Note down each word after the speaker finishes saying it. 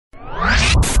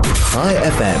High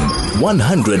FM,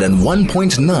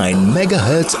 101.9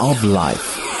 megahertz of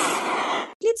life.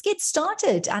 Let's get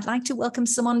started. I'd like to welcome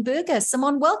Simone Berger.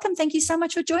 Simone, welcome. Thank you so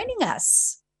much for joining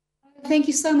us. Thank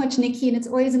you so much, Nikki. And it's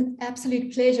always an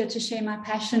absolute pleasure to share my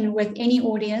passion with any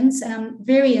audience. And I'm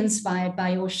very inspired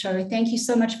by your show. Thank you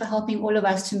so much for helping all of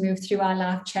us to move through our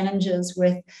life challenges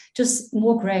with just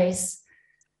more grace.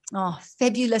 Oh,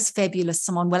 fabulous, fabulous,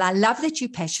 Simone. Well, I love that you're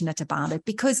passionate about it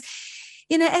because,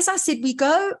 you know, as I said, we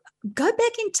go back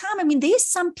in time. I mean, there's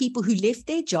some people who left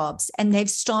their jobs and they've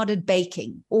started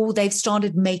baking or they've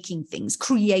started making things,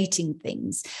 creating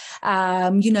things,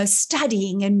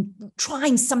 studying and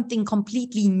trying something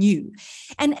completely new.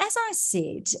 And as I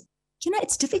said, you know,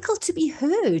 it's difficult to be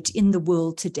heard in the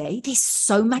world today. There's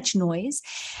so much noise.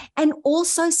 And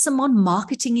also, Simone,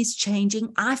 marketing is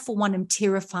changing. I, for one, am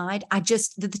terrified.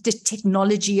 The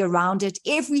technology around it,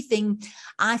 everything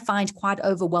I find quite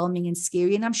overwhelming and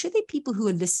scary. And I'm sure there are people who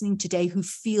are listening today who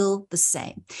feel the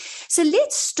same. So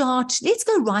let's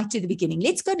go right to the beginning.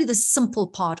 Let's go to the simple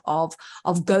part of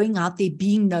going out there,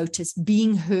 being noticed,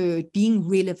 being heard, being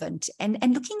relevant, and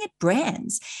looking at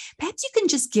brands. Perhaps you can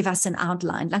just give us an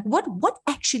outline, like what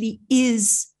actually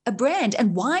is a brand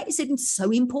and why is it so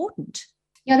important?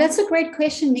 Yeah, that's a great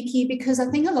question, Nikki, because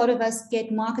I think a lot of us get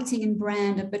marketing and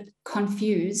brand a bit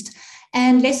confused.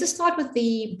 And let's just start with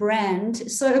the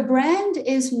brand. So a brand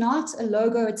is not a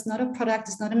logo, it's not a product,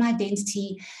 it's not an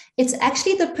identity. It's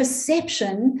actually the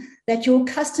perception that your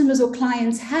customers or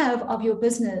clients have of your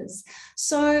business.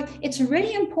 So it's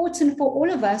really important for all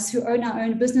of us who own our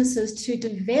own businesses to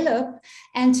develop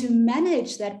and to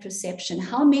manage that perception.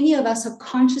 How many of us are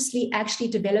consciously actually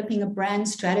developing a brand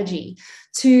strategy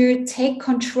to take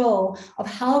control of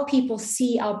how people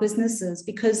see our businesses?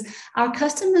 Because our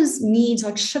customers' needs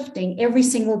are shifting every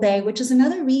single day, which is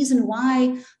another reason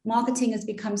why marketing has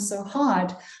become so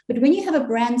hard. But when you have a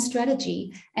brand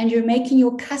strategy and you're making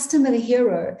your customer the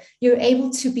hero, you're able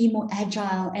to be more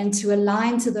agile and to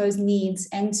align to those needs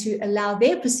and to allow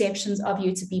their perceptions of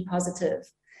you to be positive.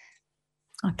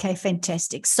 Okay,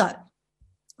 fantastic. So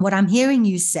what I'm hearing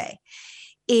you say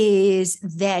is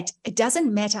that it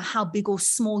doesn't matter how big or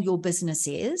small your business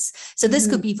is. So this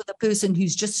could be for the person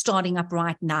who's just starting up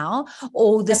right now,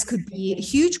 or this could be a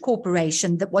huge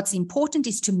corporation. That what's important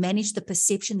is to manage the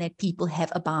perception that people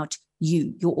have about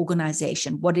you, your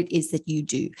organization, what it is that you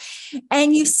do.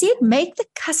 And you said, make the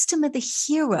customer the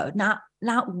hero. Now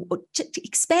to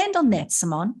expand on that,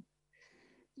 Simone.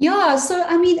 Yeah. So,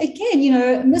 I mean,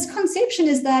 again, misconception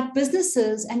is that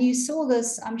businesses, and you saw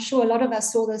this, I'm sure a lot of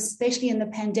us saw this, especially in the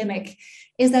pandemic,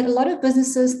 is that a lot of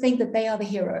businesses think that they are the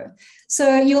hero.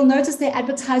 So you'll notice their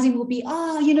advertising will be,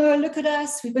 look at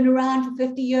us. We've been around for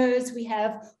 50 years. We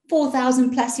have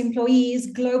 4,000 plus employees,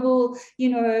 global,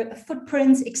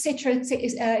 footprints, et cetera,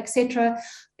 et cetera.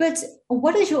 But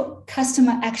what does your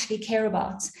customer actually care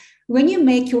about? When you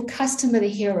make your customer the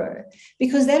hero,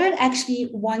 because they don't actually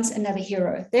want another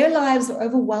hero. Their lives are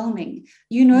overwhelming.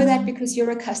 You know that because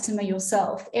you're a customer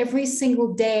yourself. Every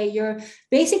single day, you're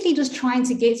basically just trying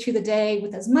to get through the day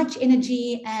with as much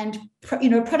energy and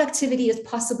productivity as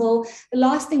possible. The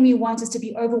last thing we want is to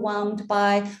be overwhelmed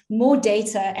by more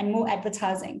data and more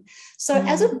advertising. So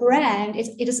as a brand,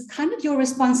 it is kind of your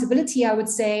responsibility, I would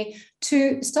say,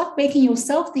 to stop making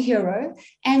yourself the hero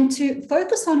and to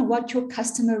focus on what your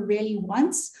customer really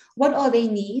wants. What are their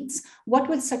needs? What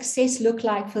would success look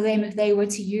like for them if they were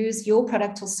to use your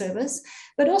product or service?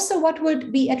 But also what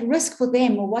would be at risk for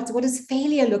them, or what does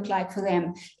failure look like for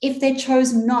them if they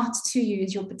chose not to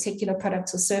use your particular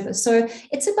product or service? So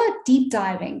it's about deep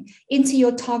diving into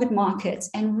your target market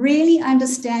and really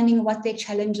understanding what their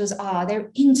challenges are,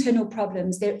 their internal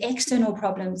problems, their external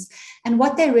problems, and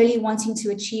what they're really wanting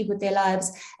to achieve with their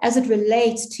lives as it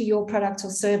relates to your product or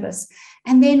service.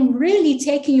 And then really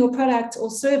taking your product or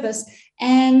service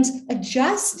and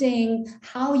adjusting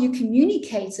how you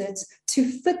communicate it to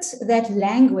fit that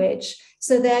language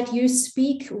so that you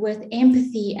speak with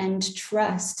empathy and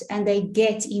trust, and they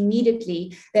get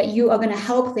immediately that you are going to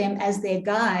help them as their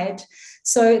guide.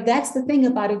 So that's the thing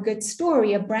about a good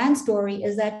story, a brand story,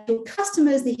 is that your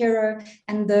customer is the hero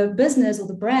and the business or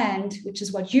the brand, which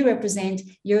is what you represent,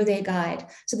 you're their guide.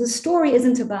 So the story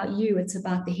isn't about you, it's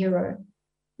about the hero.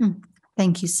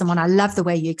 Thank you, Simone. I love the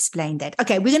way you explained that.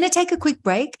 Okay, we're going to take a quick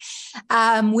break.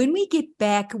 When we get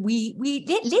back,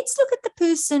 let's look at the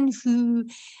person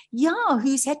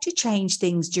who's had to change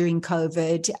things during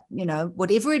COVID,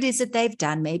 whatever it is that they've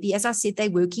done. Maybe, as I said, they're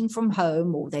working from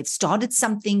home or they've started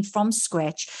something from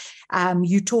scratch.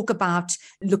 You talk about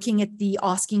looking at the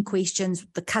asking questions,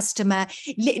 the customer.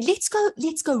 Let's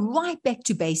go right back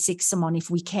to basics, Simone, if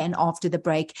we can, after the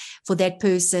break, for that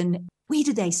person Where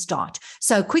do they start?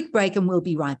 So quick break and we'll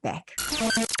be right back.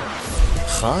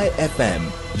 High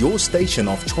FM, your station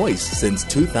of choice since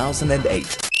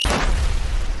 2008.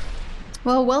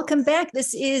 Well, welcome back.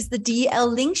 This is the DL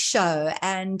Link Show.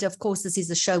 And of course, this is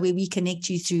a show where we connect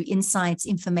you through insights,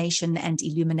 information, and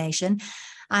illumination.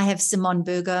 I have Simone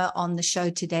Berger on the show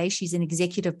today. She's an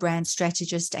executive brand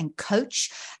strategist and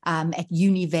coach at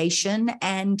Univation.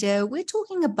 And we're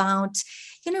talking about,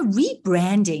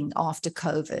 rebranding after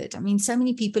COVID. I mean, so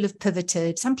many people have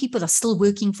pivoted. Some people are still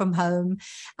working from home.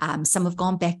 Some have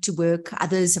gone back to work.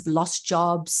 Others have lost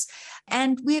jobs.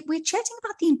 And we're chatting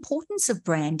about the importance of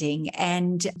branding.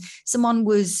 And Simone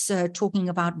was talking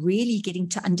about really getting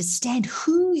to understand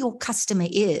who your customer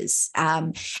is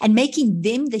and making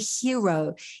them the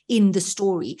hero in the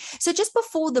story. So just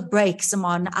before the break,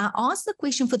 Simone, I asked the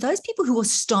question for those people who are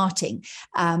starting,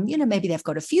 maybe they've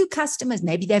got a few customers,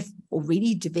 maybe they've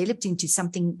already developed into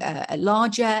something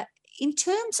larger. In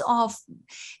terms of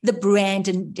the brand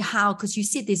and how, because you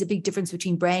said there's a big difference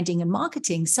between branding and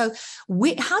marketing. So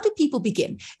how do people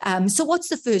begin? So what's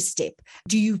the first step?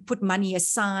 Do you put money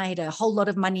aside, a whole lot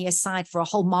of money aside for a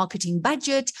whole marketing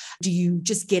budget? Do you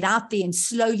just get out there and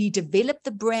slowly develop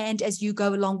the brand as you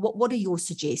go along? What are your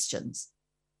suggestions?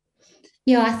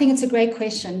 Yeah, I think it's a great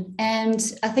question. And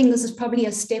I think this is probably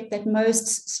a step that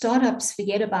most startups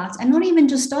forget about. And not even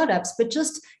just startups, but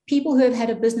just people who have had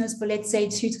a business for, let's say,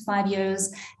 2 to 5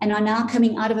 years and are now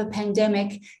coming out of a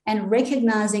pandemic and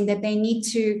recognizing that they need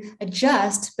to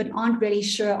adjust, but aren't really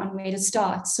sure on where to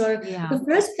start. So The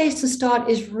first place to start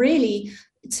is really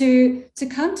to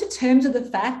come to terms with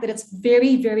the fact that it's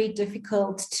very, very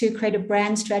difficult to create a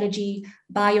brand strategy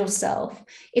by yourself.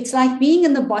 It's like being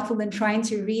in the bottle and trying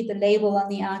to read the label on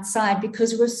the outside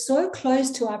because we're so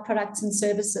close to our products and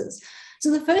services.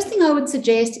 So the first thing I would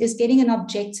suggest is getting an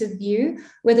objective view,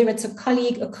 whether it's a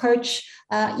colleague, a coach,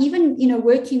 even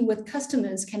working with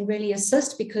customers can really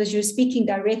assist because you're speaking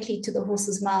directly to the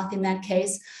horse's mouth in that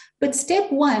case. But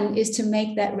step one is to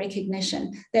make that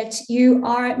recognition that you're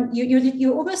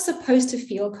almost supposed to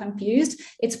feel confused.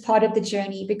 It's part of the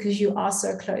journey because you are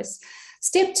so close.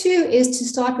 Step two is to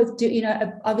start with,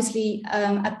 obviously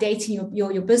updating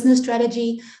your business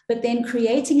strategy, but then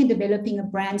creating and developing a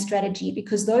brand strategy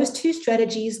because those two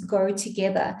strategies go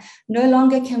together. No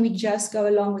longer can we just go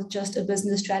along with just a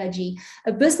business strategy.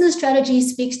 A business strategy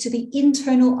speaks to the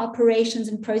internal operations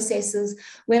and processes,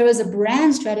 whereas a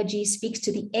brand strategy speaks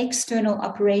to the external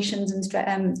operations and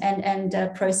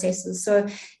processes. So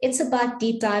it's about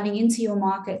deep diving into your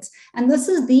market. And this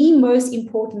is the most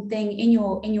important thing in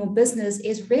your business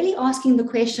is really asking the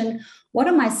question, what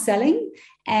am I selling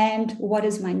and what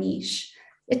is my niche?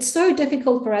 It's so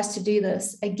difficult for us to do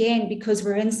this, again, because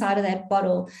we're inside of that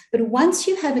bottle. But once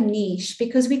you have a niche,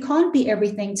 because we can't be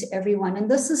everything to everyone,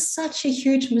 and this is such a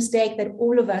huge mistake that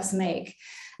all of us make.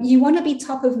 You want to be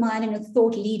top of mind and a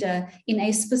thought leader in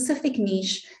a specific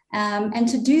niche. And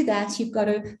to do that, you've got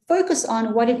to focus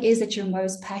on what it is that you're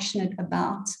most passionate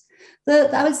about.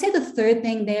 I would say the third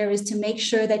thing there is to make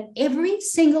sure that every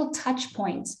single touch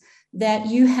point that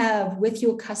you have with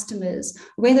your customers,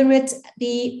 whether it's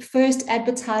the first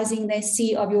advertising they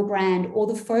see of your brand or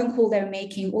the phone call they're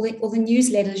making or the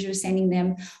newsletters you're sending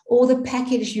them or the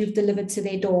package you've delivered to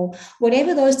their door,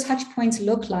 whatever those touch points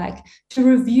look like, to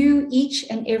review each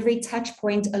and every touch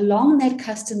point along that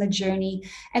customer journey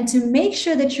and to make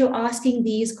sure that you're asking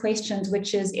these questions,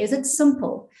 which is it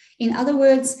simple? In other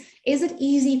words, is it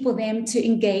easy for them to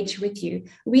engage with you?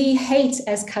 We hate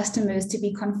as customers to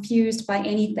be confused by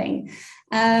anything.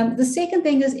 The second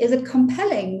thing is it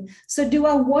compelling? So do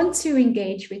I want to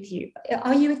engage with you?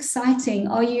 Are you exciting?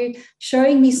 Are you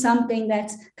showing me something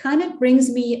that kind of brings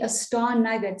me a star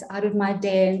nugget out of my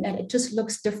day and it just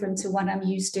looks different to what I'm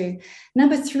used to?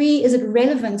 Number three, is it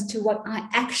relevant to what I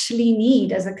actually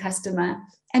need as a customer?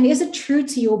 And is it true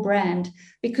to your brand?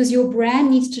 Because your brand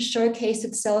needs to showcase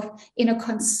itself in a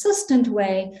consistent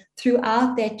way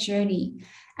throughout that journey.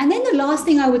 And then the last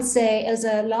thing I would say as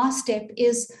a last step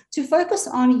is to focus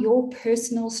on your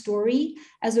personal story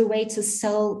as a way to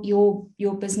sell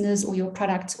your business or your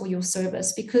product or your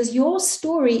service, because your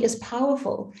story is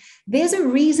powerful. There's a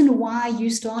reason why you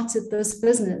started this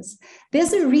business.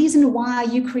 There's a reason why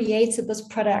you created this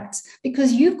product,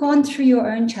 because you've gone through your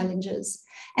own challenges.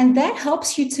 And that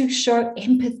helps you to show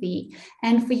empathy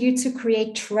and for you to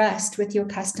create trust with your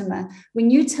customer. When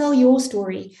you tell your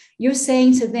story, you're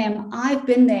saying to them, I've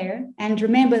been there. And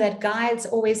remember that guides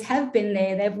always have been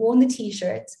there. They've worn the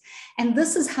t-shirts. And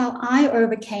this is how I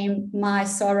overcame my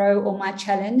sorrow or my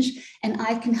challenge. And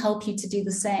I can help you to do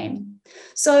the same.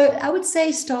 So I would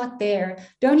say start there.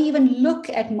 Don't even look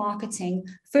at marketing.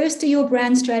 First, do your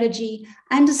brand strategy,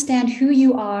 understand who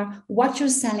you are, what you're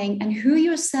selling, and who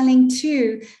you're selling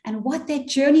to, and what that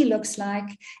journey looks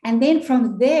like. And then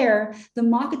from there, the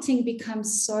marketing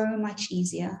becomes so much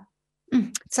easier.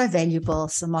 So valuable,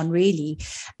 Simone, really.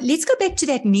 Let's go back to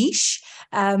that niche,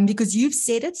 because you've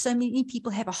said it. So many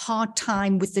people have a hard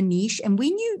time with the niche. And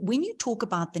when you talk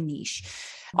about the niche,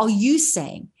 are you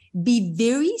saying be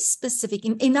very specific?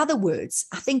 In other words,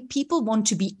 I think people want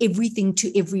to be everything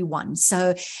to everyone.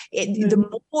 So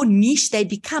the more niche they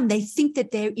become, they think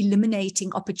that they're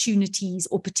eliminating opportunities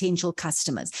or potential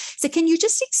customers. So can you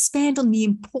just expand on the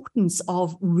importance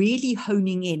of really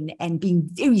honing in and being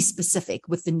very specific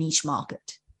with the niche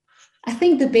market? I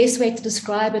think the best way to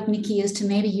describe it, Nikki, is to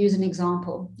maybe use an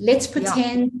example. Let's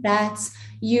pretend that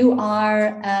you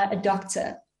are a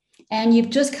doctor and you've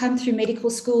just come through medical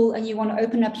school and you want to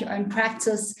open up your own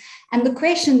practice. And the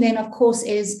question then, of course,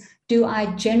 is, do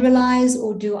I generalize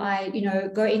or do I,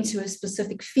 go into a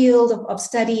specific field of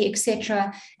study,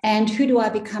 etc.? And who do I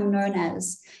become known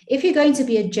as? If you're going to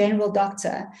be a general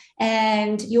doctor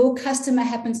and your customer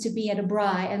happens to be at a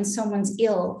braai and someone's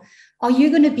ill, are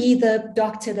you going to be the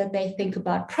doctor that they think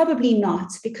about? Probably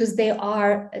not, because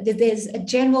there's a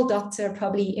general doctor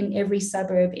probably in every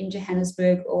suburb in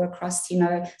Johannesburg or across,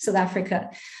 South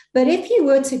Africa. But if you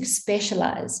were to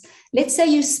specialize, let's say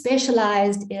you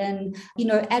specialized in,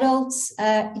 adults,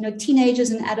 teenagers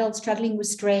and adults struggling with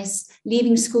stress,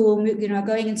 leaving school,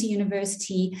 going into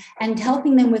university and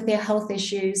helping them with their health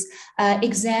issues,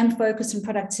 exam focus and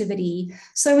productivity.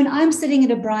 So when I'm sitting at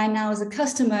a braai now as a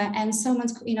customer and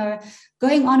someone's,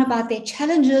 going on about their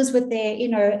challenges with their,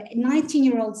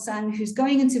 19-year-old son who's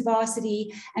going into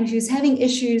varsity and who's having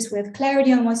issues with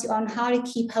clarity on how to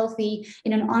keep healthy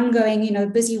in an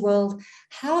ongoing, busy world.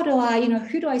 How do I,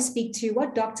 who do I speak to?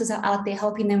 What doctors are out there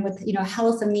helping them with,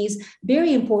 health in these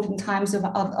very important times of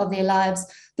their lives?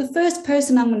 The first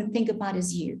person I'm going to think about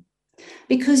is you,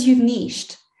 because you've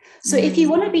niched. So if you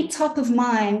want to be top of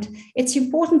mind, it's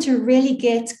important to really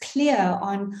get clear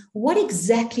on what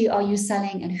exactly are you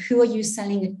selling and who are you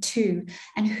selling it to,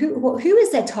 and who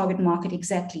is that target market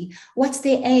exactly? What's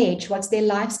their age? What's their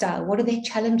lifestyle? What are their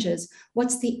challenges?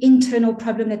 What's the internal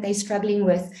problem that they're struggling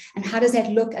with? And how does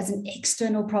that look as an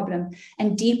external problem?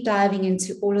 And deep diving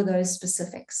into all of those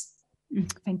specifics.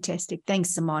 Fantastic.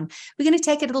 Thanks, Simone. We're going to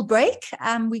take a little break.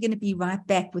 We're going to be right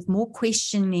back with more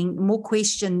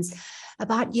questions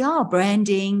about,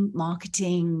 branding,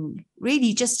 marketing,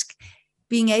 really just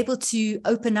being able to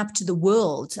open up to the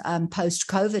world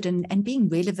post-COVID and being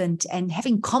relevant and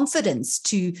having confidence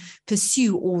to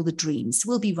pursue all the dreams.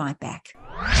 We'll be right back.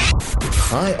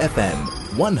 Chai FM,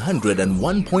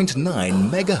 101.9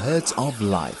 megahertz of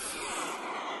life.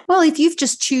 Well, if you've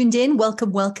just tuned in,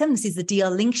 welcome. This is the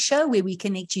DL Link Show, where we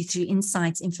connect you through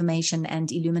insights, information,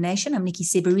 and illumination. I'm Nikki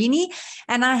Seberini,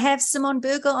 and I have Simone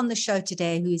Berger on the show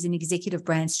today, who is an executive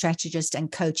brand strategist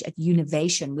and coach at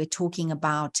Univation. We're talking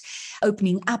about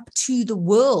opening up to the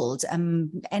world,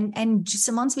 and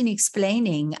Simone's been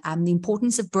explaining the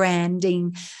importance of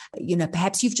branding.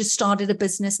 Perhaps you've just started a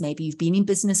business, maybe you've been in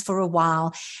business for a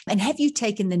while, and have you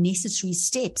taken the necessary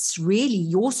steps? Really,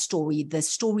 your story, the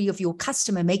story of your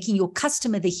customer, making your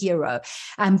customer the hero,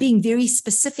 being very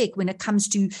specific when it comes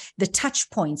to the touch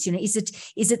points. Is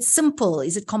it simple?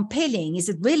 Is it compelling? Is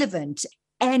it relevant?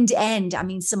 And I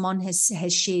mean, Simone has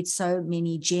shared so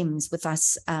many gems with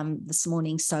us this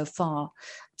morning so far.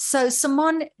 So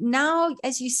Simone, now,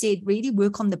 as you said, really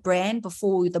work on the brand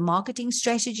before the marketing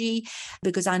strategy,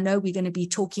 because I know we're going to be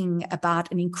talking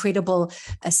about an incredible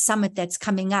summit that's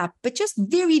coming up. But just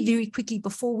very, very quickly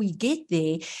before we get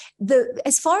there,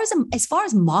 as far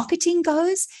as marketing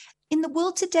goes, in the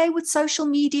world today with social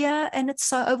media, and it's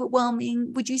so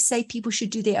overwhelming, would you say people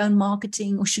should do their own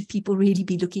marketing, or should people really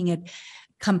be looking at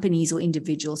companies or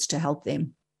individuals to help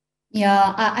them?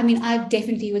 Yeah, I mean, I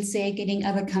definitely would say getting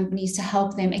other companies to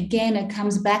help them. Again, it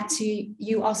comes back to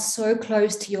you are so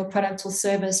close to your product or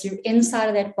service. You're inside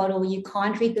of that bottle. You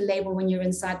can't read the label when you're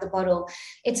inside the bottle.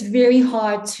 It's very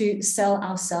hard to sell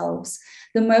ourselves.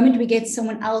 The moment we get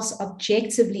someone else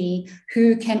objectively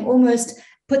who can almost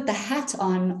put the hat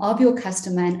on of your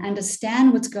customer and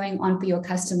understand what's going on for your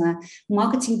customer,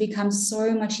 marketing becomes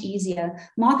so much easier.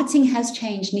 Marketing has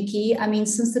changed, Nikki. I mean,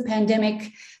 since the pandemic,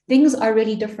 things are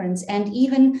really different. And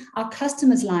even our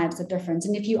customers' lives are different.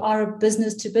 And if you are a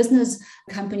business to business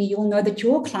company, you'll know that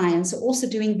your clients are also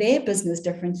doing their business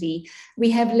differently.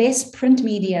 We have less print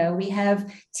media. We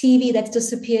have TV that's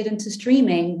disappeared into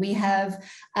streaming. We have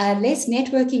less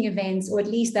networking events, or at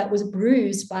least that was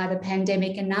bruised by the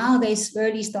pandemic. And now they're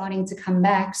slowly starting to come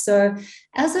back. So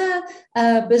as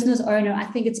a business owner, I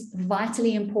think it's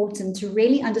vitally important to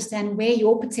really understand where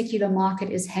your particular market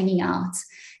is hanging out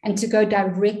and to go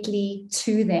directly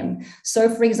to them.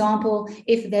 So, for example,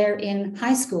 if they're in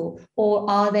high school or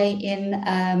are they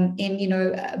in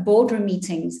boardroom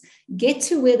meetings, get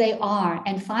to where they are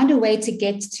and find a way to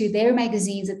get to their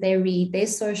magazines that they read, their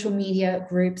social media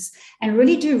groups, and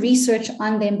really do research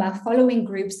on them by following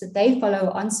groups that they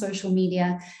follow on social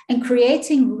media and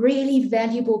creating really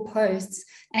valuable posts.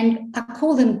 And I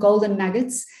call them golden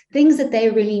nuggets, things that they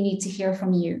really need to hear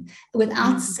from you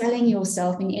without selling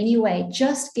yourself in any way,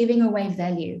 just giving away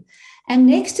value. And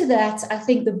next to that, I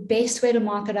think the best way to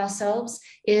market ourselves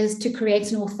is to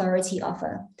create an authority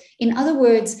offer. In other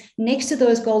words, next to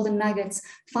those golden nuggets,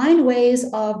 find ways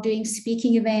of doing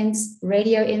speaking events,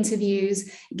 radio interviews,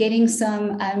 getting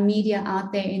some media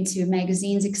out there into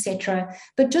magazines, etc.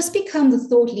 But just become the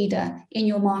thought leader in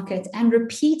your market and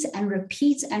repeat and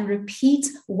repeat and repeat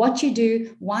what you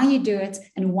do, why you do it,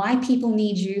 and why people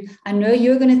need you. I know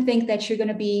you're going to think that you're going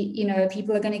to be,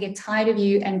 people are going to get tired of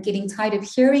you and getting tired of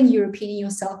hearing you repeating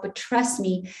yourself, but trust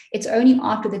me, it's only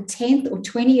after the 10th or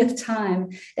 20th time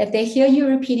that they hear you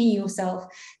repeating yourself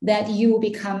that you will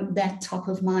become that top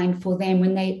of mind for them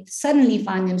when they suddenly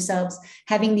find themselves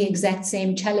having the exact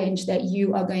same challenge that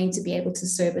you are going to be able to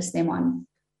service them on.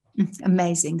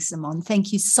 Amazing, Simone.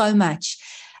 Thank you so much.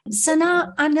 So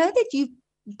now I know that you're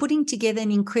putting together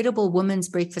an incredible Women's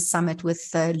Breakfast Summit with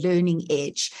Learning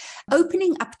Edge,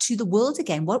 opening up to the world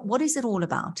again. What is it all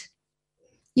about?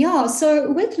 Yeah,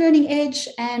 so with Learning Edge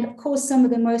and, of course, some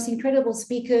of the most incredible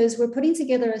speakers, we're putting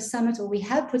together a summit, or we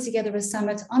have put together a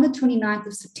summit on the 29th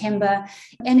of September.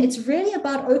 And it's really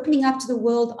about opening up to the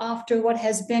world after what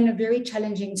has been a very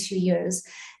challenging 2 years.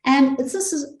 And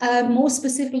this is more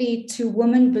specifically to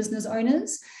women business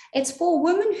owners. It's for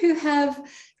women who have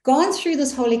gone through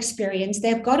this whole experience.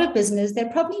 They've got a business.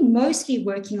 They're probably mostly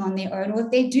working on their own, or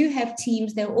if they do have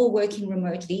teams, they're all working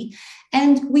remotely.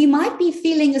 And we might be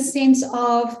feeling a sense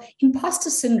of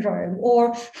imposter syndrome,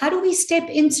 or how do we step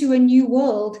into a new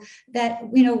world that,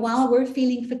 while we're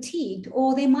feeling fatigued,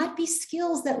 or there might be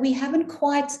skills that we haven't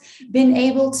quite been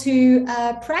able to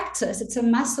practice. It's a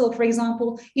muscle, for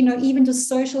example, even just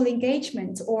social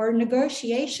engagement or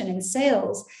negotiation and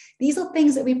sales. These are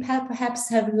things that we perhaps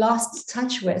have lost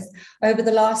touch with over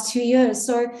the last 2 years.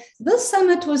 So this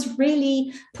summit was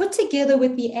really put together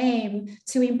with the aim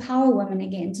to empower women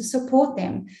again, to support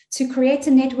them, to create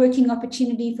a networking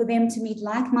opportunity for them to meet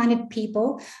like-minded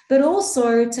people, but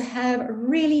also to have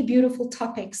really beautiful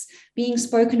topics being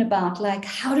spoken about, like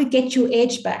how to get your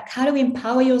edge back, how to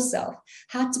empower yourself,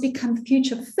 how to become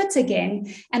future fit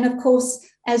again, and of course,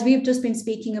 as we've just been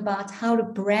speaking about, how to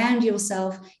brand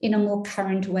yourself in a more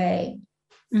current way.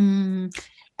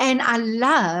 And I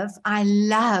love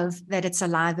that it's a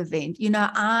live event.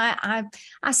 I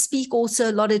speak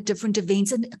also a lot of different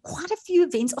events, and quite a few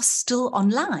events are still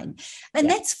online, and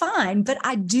that's fine. But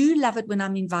I do love it when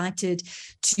I'm invited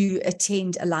to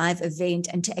attend a live event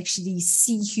and to actually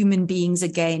see human beings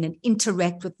again and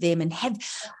interact with them and have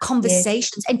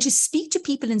conversations and to speak to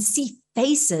people and see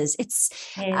faces. It's,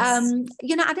 I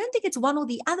don't think it's one or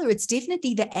the other. It's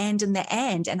definitely the and.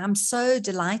 And I'm so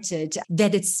delighted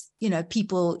that it's,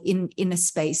 people in a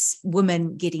space,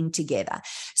 women getting together.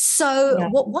 So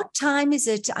what time is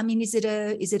it? I mean, is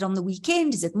it on the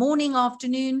weekend? Is it morning,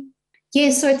 afternoon?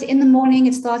 Yeah, so it's in the morning.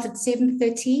 It starts at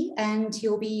 7:30 and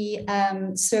you'll be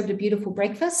served a beautiful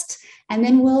breakfast. And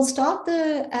then we'll start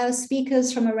the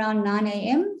speakers from around 9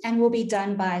 a.m. and we'll be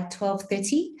done by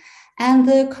 12:30. And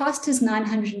the cost is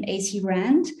 980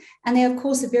 Rand. And they, of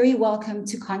course, are very welcome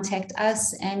to contact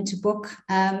us and to book.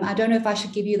 I don't know if I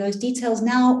should give you those details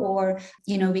now, or,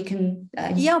 we can.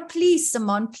 Yeah, please,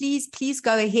 Simone, please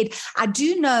go ahead. I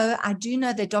do know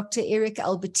that Dr. Eric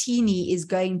Albertini is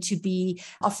going to be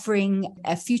offering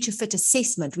a Future Fit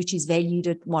assessment, which is valued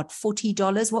at what,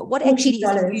 $40? What actually is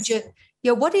a future?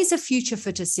 Yeah, what is a Future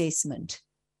Fit assessment?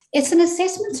 It's an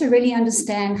assessment to really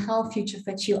understand how future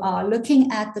fit you are,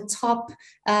 looking at the top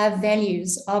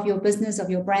values of your business, of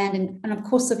your brand, and of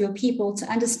course of your people, to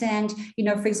understand,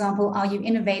 for example, are you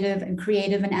innovative and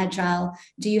creative and agile?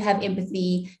 Do you have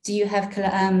empathy? Do you have,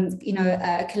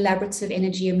 collaborative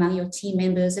energy among your team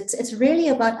members? It's really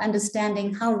about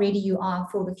understanding how ready you are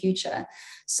for the future.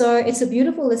 So it's a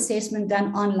beautiful assessment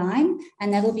done online,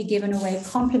 and that will be given away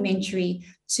complimentary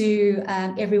to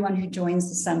everyone who joins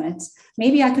the summit.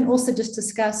 Maybe I can also just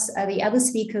discuss the other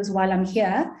speakers while I'm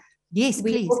here. Yes,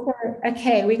 please.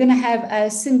 We're going to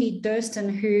have Cindy Durston,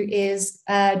 who is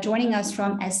joining us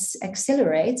from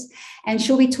Accelerate, and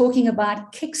she'll be talking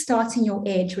about kickstarting your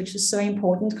edge, which is so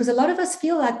important because a lot of us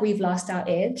feel like we've lost our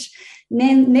edge. And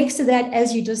then next to that,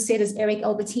 as you just said, is Eric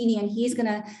Albertini, and he's going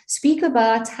to speak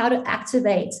about how to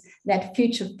activate that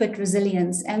future fit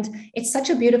resilience. And it's such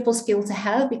a beautiful skill to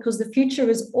have because the future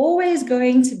is always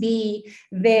going to be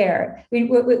there.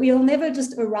 We'll never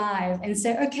just arrive and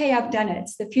say, okay, I've done it.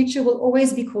 The future will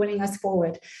always be calling us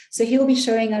forward. So he'll be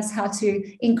showing us how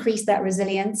to increase that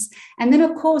resilience. And then,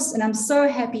 of course, and I'm so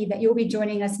happy that you'll be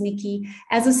joining us, Nikki,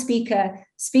 as a speaker,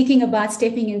 speaking about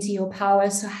stepping into your power.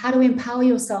 So how to empower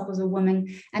yourself as a woman.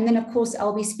 And then, of course,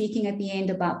 I'll be speaking at the end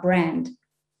about brand.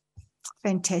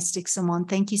 Fantastic, Simone.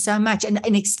 Thank you so much. And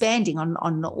expanding on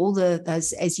all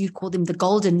those, as you call them, the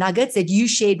golden nuggets that you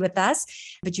shared with us,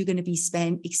 but you're going to be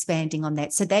expanding on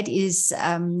that. So that is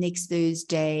next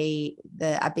Thursday,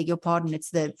 I beg your pardon,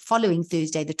 it's the following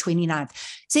Thursday, the 29th.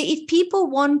 So if people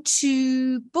want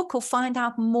to book or find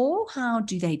out more, how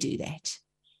do they do that?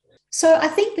 So I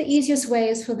think the easiest way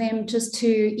is for them just to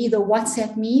either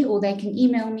WhatsApp me or they can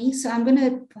email me. So I'm going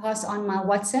to pass on my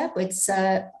WhatsApp. It's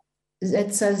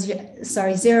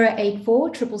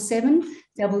 084 777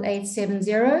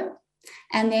 8870.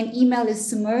 And then email is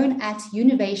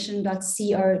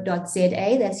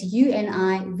simone@univation.co.za. That's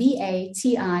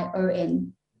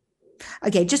UNIVATION.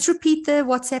 Okay, just repeat the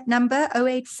WhatsApp number,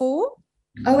 084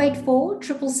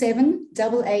 777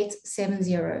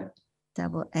 8870.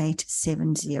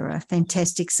 8870.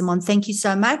 Fantastic, Simone. Thank you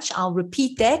so much. I'll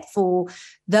repeat that for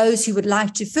those who would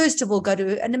like to, first of all, go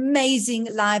to an amazing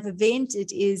live event.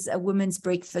 It is a Women's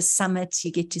Breakfast Summit.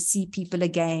 You get to see people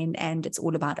again, and it's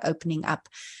all about opening up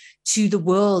to the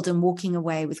world and walking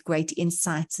away with great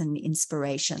insights and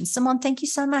inspiration. Simone, thank you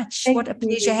so much. What a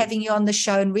pleasure having you on the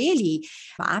show. And really,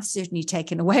 I've certainly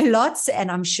taken away lots, and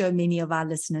I'm sure many of our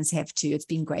listeners have too. It's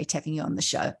been great having you on the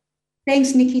show.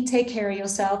 Thanks, Nikki. Take care of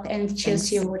yourself, and cheers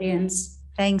to your audience.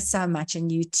 Thanks so much.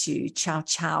 And you too. Ciao,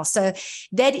 ciao. So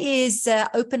that is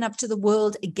Open Up to the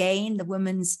World again, the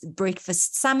Women's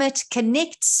Breakfast Summit.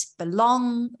 Connect,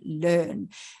 belong, learn.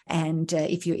 And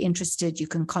if you're interested, you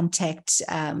can contact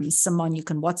Simone. You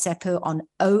can WhatsApp her on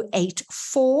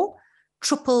 084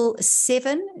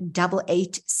 777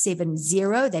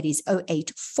 8870. That is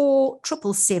 084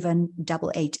 777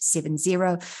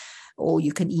 8870. Or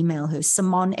you can email her,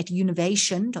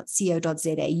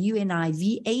 simone@univation.co.za,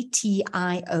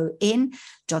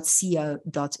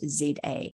 UNIVATION.co.za.